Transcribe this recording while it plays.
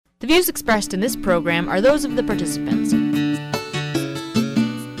The views expressed in this program are those of the participants.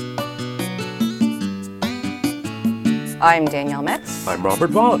 I'm Danielle Metz. I'm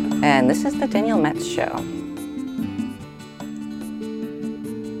Robert Vaughn. And this is the Danielle Metz Show.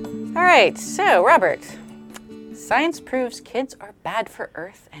 All right, so Robert, science proves kids are bad for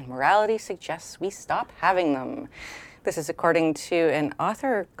Earth and morality suggests we stop having them. This is according to an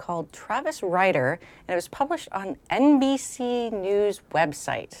author called Travis Ryder, and it was published on NBC News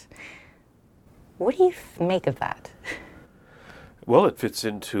website. What do you make of that? Well, it fits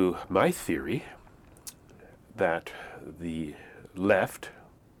into my theory that the left,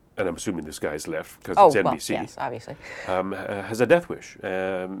 and I'm assuming this guy's left because it's NBC, well, yes, obviously, has a death wish.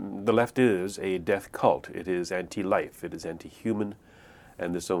 The left is a death cult. It is anti-life. It is anti-human,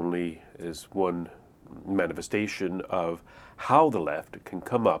 and this only is one manifestation of how the left can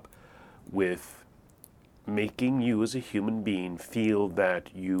come up with making you as a human being feel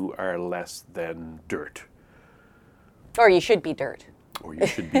that you are less than dirt. Or you should be dirt. Or you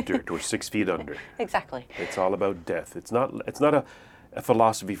should be dirt, or 6 feet under. Exactly. It's all about death. It's not a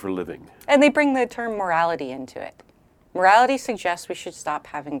philosophy for living. And they bring the term morality into it. Morality suggests we should stop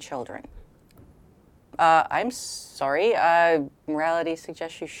having children. I'm sorry, morality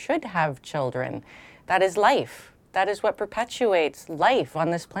suggests you should have children. That is life. That is what perpetuates life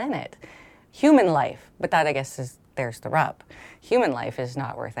on this planet. Human life. But that, I guess, there's the rub. Human life is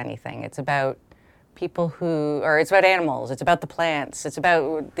not worth anything. It's about people it's about animals, it's about the plants, it's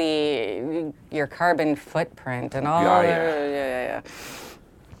about your carbon footprint and all. I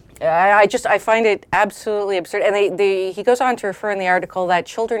find it absolutely absurd. And he goes on to refer in the article that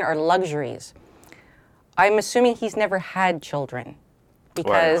children are luxuries. I'm assuming he's never had children. Because,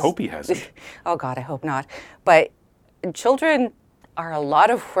 well, I hope he hasn't. Oh God, I hope not. But children are a lot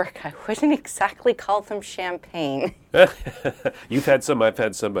of work. I wouldn't exactly call them champagne. You've had some, I've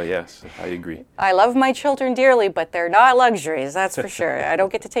had some, but yes, I agree. I love my children dearly, but they're not luxuries, that's for sure. I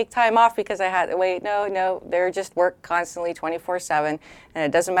don't get to take time off because no, they're just work constantly 24/7, and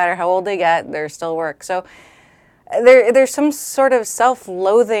it doesn't matter how old they get, they're still work. So there's some sort of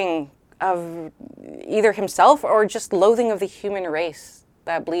self-loathing of either himself or just loathing of the human race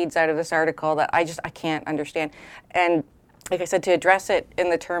that bleeds out of this article that I can't understand. And like I said, to address it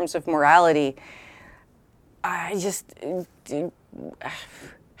in the terms of morality, I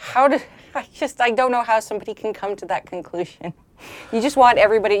don't know how somebody can come to that conclusion. You just want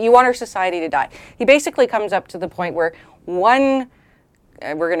you want our society to die. He basically comes up to the point where we're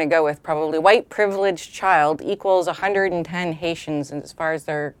going to go with probably white privileged child equals 110 Haitians as far as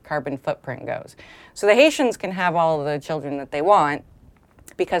their carbon footprint goes. So the Haitians can have all the children that they want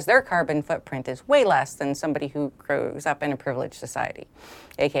because their carbon footprint is way less than somebody who grows up in a privileged society,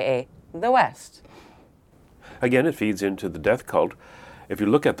 aka the West. Again, it feeds into the death cult. If you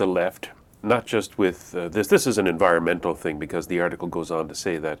look at the left, not just with this is an environmental thing because the article goes on to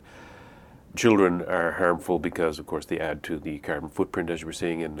say that children are harmful because, of course, they add to the carbon footprint, as you were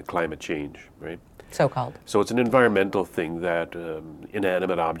saying, in the climate change, right? So-called. So it's an environmental thing that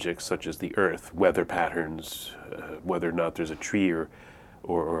inanimate objects such as the earth, weather patterns, whether or not there's a tree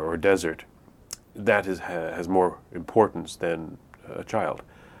or desert, that has more importance than a child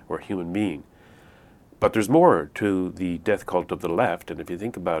or a human being. But there's more to the death cult of the left, and if you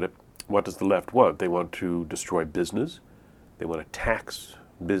think about it, what does the left want? They want to destroy business. They want to tax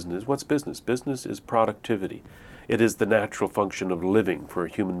business. What's business? Business is productivity. It is the natural function of living for a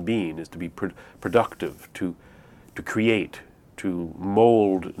human being, is to be productive, to create, to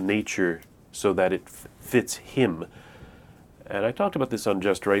mold nature so that it fits him. And I talked about this on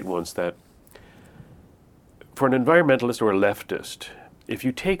Just Right once, that for an environmentalist or a leftist, if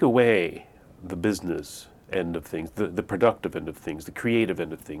you take away the business end of things, the productive end of things, the creative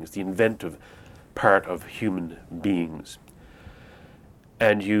end of things, the inventive part of human beings,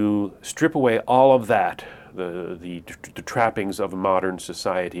 and you strip away all of that, the trappings of a modern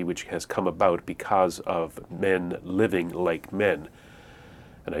society which has come about because of men living like men,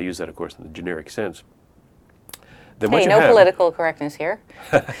 and I use that, of course, in the generic sense. Hey, no political correctness here.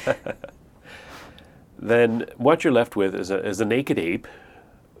 Then what you're left with is a naked ape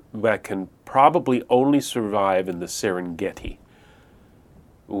that can probably only survive in the Serengeti,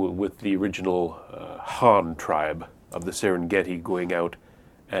 with the original Han tribe of the Serengeti going out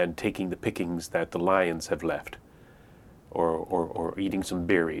and taking the pickings that the lions have left, or eating some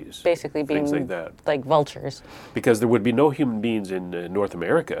berries. Basically being things like that. Like vultures. Because there would be no human beings in North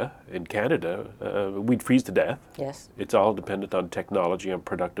America, in Canada. We'd freeze to death. Yes. It's all dependent on technology, on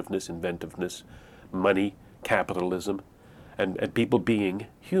productiveness, inventiveness, money, capitalism, and people being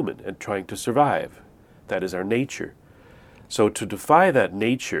human and trying to survive. That is our nature. So to defy that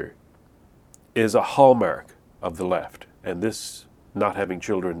nature is a hallmark of the left, and this not having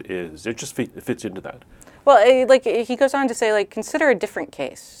children is, it just it fits into that. Well, like he goes on to say, like, consider a different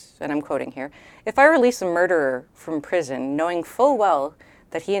case, and I'm quoting here. If I release a murderer from prison, knowing full well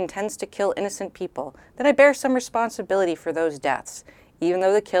that he intends to kill innocent people, then I bear some responsibility for those deaths, even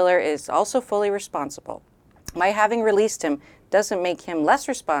though the killer is also fully responsible. My having released him doesn't make him less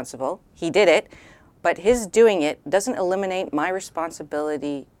responsible. He did it, but his doing it doesn't eliminate my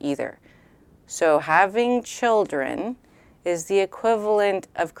responsibility either. So having children is the equivalent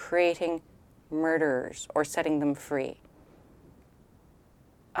of creating murderers or setting them free.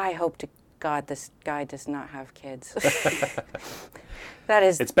 I hope to God this guy does not have kids. That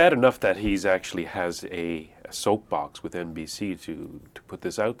is... It's bad enough that he's actually has a soapbox with NBC to put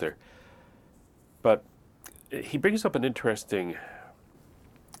this out there. But he brings up an interesting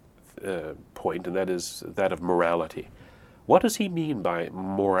point, and that is that of morality. What does he mean by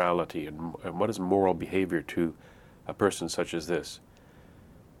morality, and what is moral behavior to a person such as this?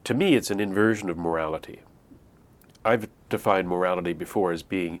 To me, it's an inversion of morality. I've defined morality before as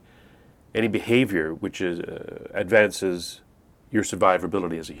being any behavior which advances your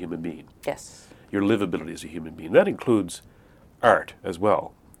survivability as a human being. Yes. Your livability as a human being. That includes art as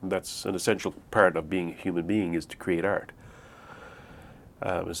well. That's an essential part of being a human being, is to create art.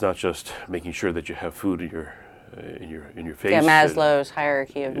 It's not just making sure that you have food in your face. Yeah, Maslow's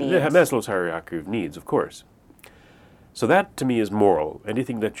hierarchy of needs. Yeah, Maslow's hierarchy of needs, of course. So that to me is moral.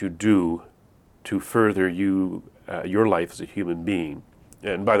 Anything that you do to further your life as a human being,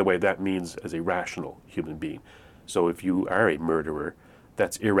 and by the way, that means as a rational human being. So if you are a murderer,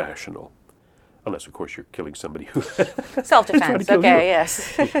 that's irrational. Unless, of course, you're killing somebody who... Self-defense, okay,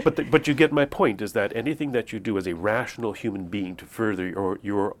 yes. But you get my point, is that anything that you do as a rational human being to further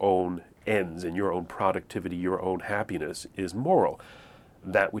your own ends and your own productivity, your own happiness, is moral.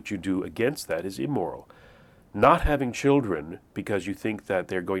 That which you do against that is immoral. Not having children because you think that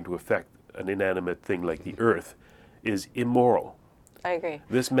they're going to affect an inanimate thing like the earth is immoral. I agree.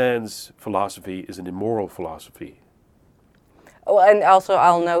 This man's philosophy is an immoral philosophy. Oh, and also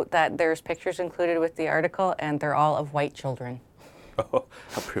I'll note that there's pictures included with the article, and they're all of white children. Oh,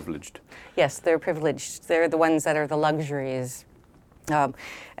 how privileged. Yes, they're privileged. They're the ones that are the luxuries. And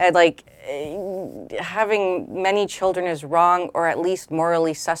like, having many children is wrong, or at least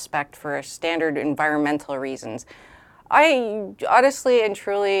morally suspect for standard environmental reasons. I honestly and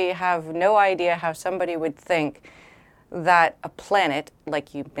truly have no idea how somebody would think that a planet,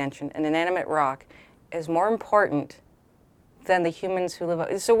 like you mentioned, an inanimate rock, is more important than the humans who live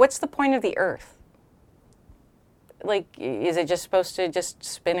on. So what's the point of the Earth? Like, is it just supposed to just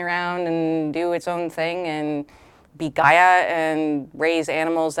spin around and do its own thing and be Gaia and raise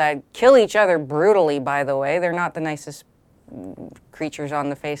animals that kill each other brutally, by the way? They're not the nicest creatures on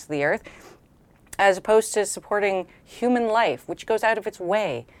the face of the earth. As opposed to supporting human life, which goes out of its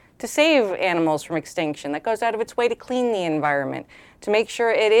way to save animals from extinction, that goes out of its way to clean the environment, to make sure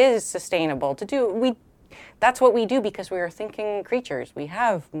it is sustainable, that's what we do because we are thinking creatures. We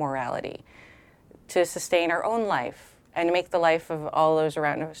have morality to sustain our own life and to make the life of all those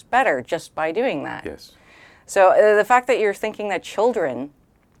around us better just by doing that. Yes. So the fact that you're thinking that children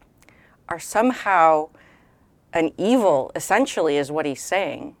are somehow an evil, essentially, is what he's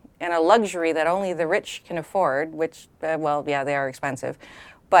saying, and a luxury that only the rich can afford, which, well, yeah, they are expensive,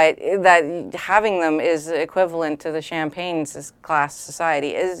 but that having them is equivalent to the champagne class society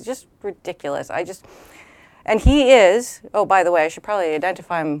is just ridiculous. And he is, oh, by the way, I should probably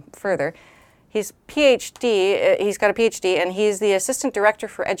identify him further. He's PhD, he's got a PhD, and he's the Assistant Director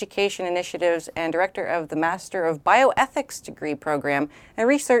for Education Initiatives and Director of the Master of Bioethics degree program and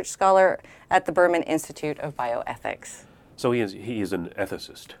Research Scholar at the Berman Institute of Bioethics. So he is an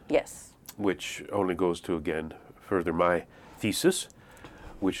ethicist. Yes. Which only goes to, again, further my thesis,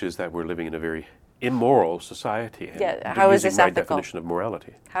 which is that we're living in a very immoral society. Yeah, how is this my ethical? definition of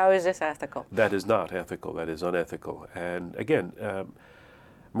morality. How is this ethical? That is not ethical. That is unethical. And again,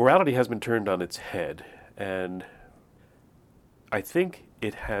 morality has been turned on its head, and I think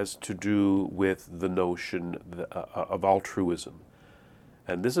it has to do with the notion of altruism.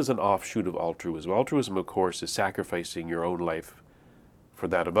 And this is an offshoot of altruism. Altruism, of course, is sacrificing your own life for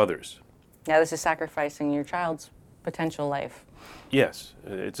that of others. Now, this is sacrificing your child's potential life. Yes,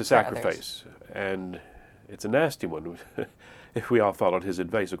 it's a sacrifice, and it's a nasty one. If we all followed his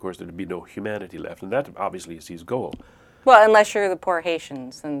advice, of course, there'd be no humanity left, and that obviously is his goal. Well, unless you're the poor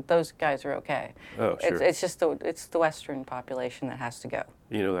Haitians, then those guys are okay. Oh, sure. It's just it's the Western population that has to go.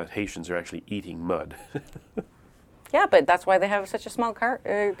 You know that Haitians are actually eating mud. Yeah, but that's why they have such a small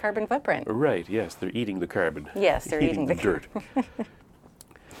carbon footprint. Right, yes, they're eating the carbon. Yes, they're eating the the dirt.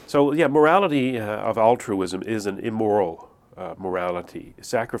 So, yeah, morality of altruism is an immoral morality.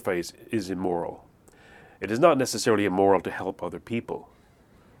 Sacrifice is immoral. It is not necessarily immoral to help other people,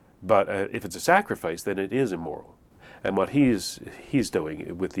 but if it's a sacrifice, then it is immoral. And what he's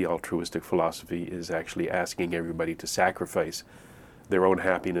doing with the altruistic philosophy is actually asking everybody to sacrifice their own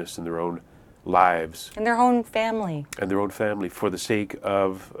happiness and their own lives And their own family, and their own family for the sake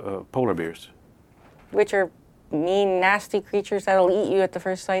of polar bears. which are mean, nasty creatures that'll eat you at the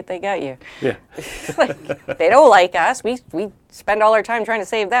first sight they get you. Yeah. They don't like us. We spend all our time trying to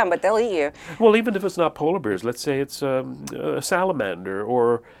save them, but they'll eat you. Well, even if it's not polar bears, let's say it's a salamander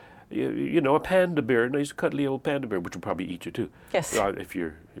or a panda bear, a nice cuddly old panda bear, which will probably eat you too. Yes. If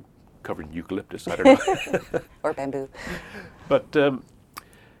you're covered in eucalyptus, I don't know. Or bamboo. But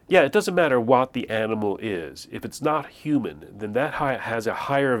yeah, it doesn't matter what the animal is. If it's not human, then that has a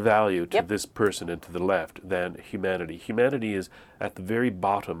higher value to Yep. this person and to the left than humanity. Humanity is at the very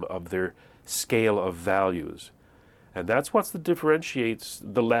bottom of their scale of values. And that's what differentiates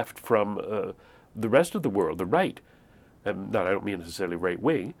the left from the rest of the world, the right. And I don't mean necessarily right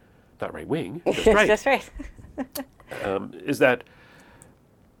wing, not right wing, just right. That's right. Is that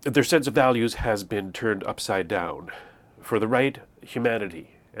their sense of values has been turned upside down. For the right,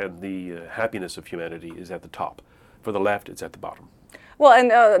 humanity and the happiness of humanity is at the top. For the left, it's at the bottom. Well,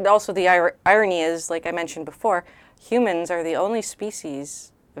 and also the irony is, like I mentioned before, humans are the only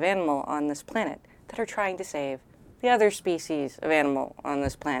species of animal on this planet that are trying to save the other species of animal on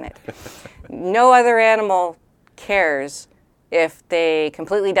this planet. No other animal cares if they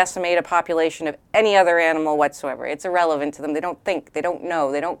completely decimate a population of any other animal whatsoever. It's irrelevant to them. They don't think, they don't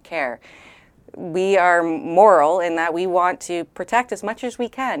know, they don't care. We are moral in that we want to protect as much as we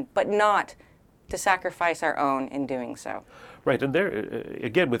can, but not to sacrifice our own in doing so. Right, and there,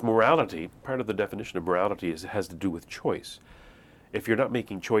 again, with morality, part of the definition of morality has to do with choice. If you're not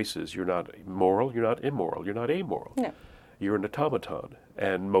making choices, you're not moral, you're not immoral, you're not amoral. No. You're an automaton.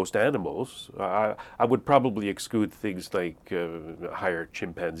 And most animals, I would probably exclude things like higher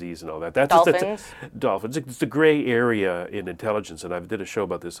chimpanzees and all that. Dolphins. Dolphins. It's the gray area in intelligence, and I did a show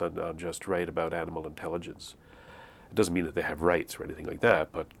about this on Just Right about animal intelligence. It doesn't mean that they have rights or anything like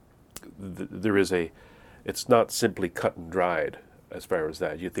that, but there is it's not simply cut and dried as far as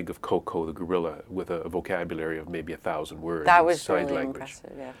that. You think of Coco the gorilla with a vocabulary of maybe 1,000 words. That in was sign really language.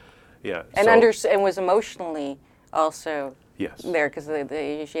 impressive, yeah. Yeah. And so, and was emotionally also yes. there because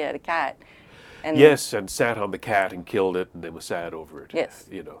she had a cat. And Yes, and sat on the cat and killed it, and then was sad over it. Yes.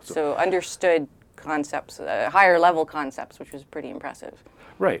 So So understood concepts, higher level concepts, which was pretty impressive.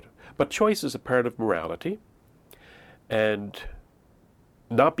 right, but choice is a part of morality, and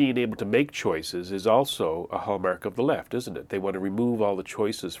not being able to make choices is also a hallmark of the left, isn't it? They want to remove all the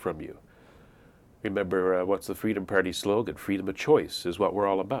choices from you. Remember, what's the Freedom Party slogan? Freedom of choice is what we're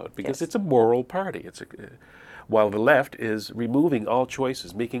all about, because Yes. it's a moral party. While the left is removing all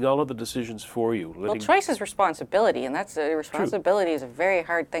choices, making all of the decisions for you. Well, choice is responsibility, and that's responsibility is a very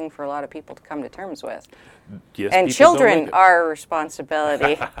hard thing for a lot of people to come to terms with. Yes, And people don't children like it. are a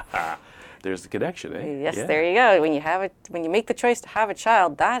responsibility. There's the connection, eh? Yes, Yeah. there you go. When you make the choice to have a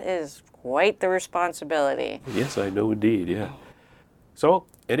child, that is quite the responsibility. Yes, I know indeed, yeah. So,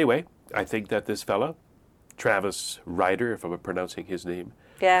 anyway, I think that this fella, Travis Ryder, if I'm pronouncing his name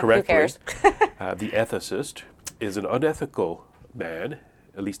Yeah, who correctly, cares? the ethicist, is an unethical man.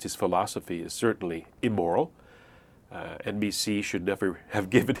 At least his philosophy is certainly immoral. NBC should never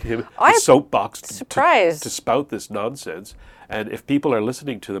have given him a I'm soapbox surprised. to spout this nonsense. And if people are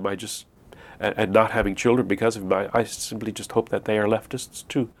listening to them, and not having children because of him, I simply just hope that they are leftists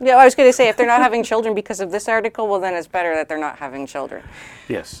too. Yeah, I was going to say, if they're not having children because of this article, well, then it's better that they're not having children.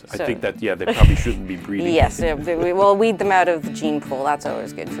 Yes, I So- think that, yeah, they probably shouldn't be breeding. Yes, we'll weed them out of the gene pool. That's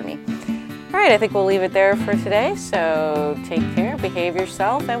always good for me. All right, I think we'll leave it there for today. So take care, behave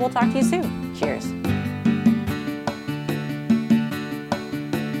yourself, and we'll talk to you soon. Cheers.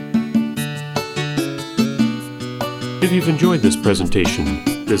 If you've enjoyed this presentation,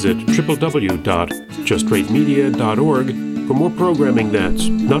 visit www.justrightmedia.org for more programming that's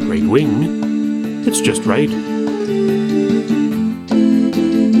not right-wing, it's just right.